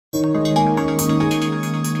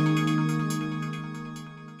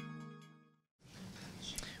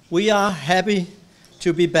We are happy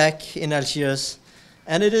to be back in Algiers,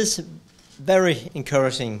 and it is very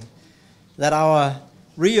encouraging that our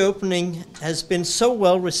reopening has been so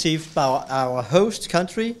well received by our host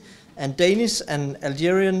country and Danish and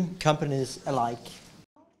Algerian companies alike.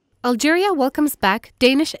 Algeria welcomes back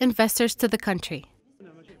Danish investors to the country.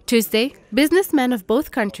 Tuesday, businessmen of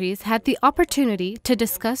both countries had the opportunity to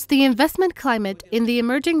discuss the investment climate in the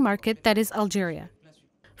emerging market that is Algeria.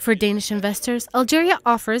 For Danish investors, Algeria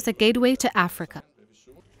offers a gateway to Africa.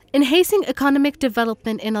 Enhancing economic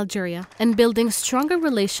development in Algeria and building stronger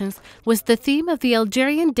relations was the theme of the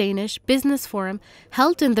Algerian-Danish Business Forum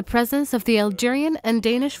held in the presence of the Algerian and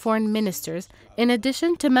Danish foreign ministers, in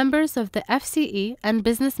addition to members of the FCE and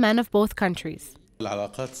businessmen of both countries.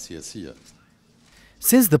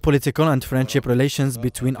 Since the political and friendship relations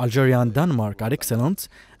between Algeria and Denmark are excellent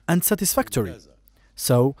and satisfactory,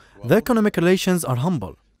 so the economic relations are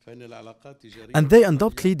humble, and they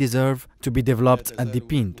undoubtedly deserve to be developed and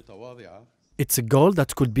deepened. It's a goal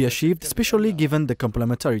that could be achieved, especially given the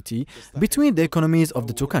complementarity between the economies of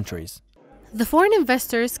the two countries. The foreign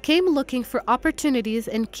investors came looking for opportunities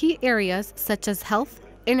in key areas such as health,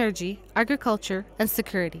 energy, agriculture, and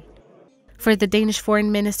security. For the Danish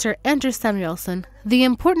Foreign Minister Anders Samuelsen, the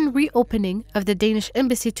important reopening of the Danish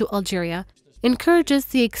embassy to Algeria encourages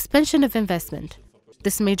the expansion of investment.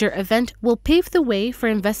 This major event will pave the way for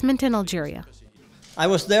investment in Algeria. I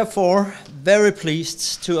was therefore very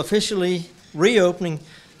pleased to officially reopen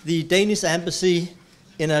the Danish embassy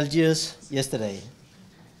in Algiers yesterday.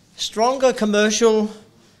 Stronger commercial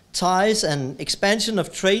ties and expansion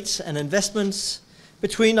of trades and investments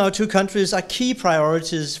between our two countries are key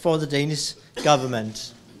priorities for the Danish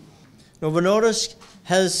government. Novo Nordisk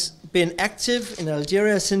has been active in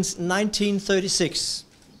Algeria since 1936.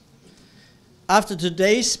 After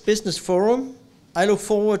today's business forum, I look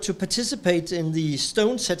forward to participate in the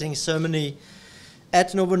stone-setting ceremony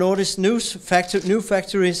at Novo Nordisk's new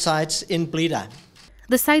factory sites in Blida.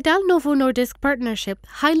 The Seidal-Novo Nordisk partnership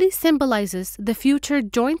highly symbolizes the future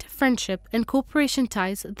joint friendship and cooperation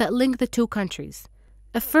ties that link the two countries,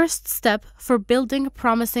 a first step for building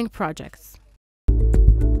promising projects.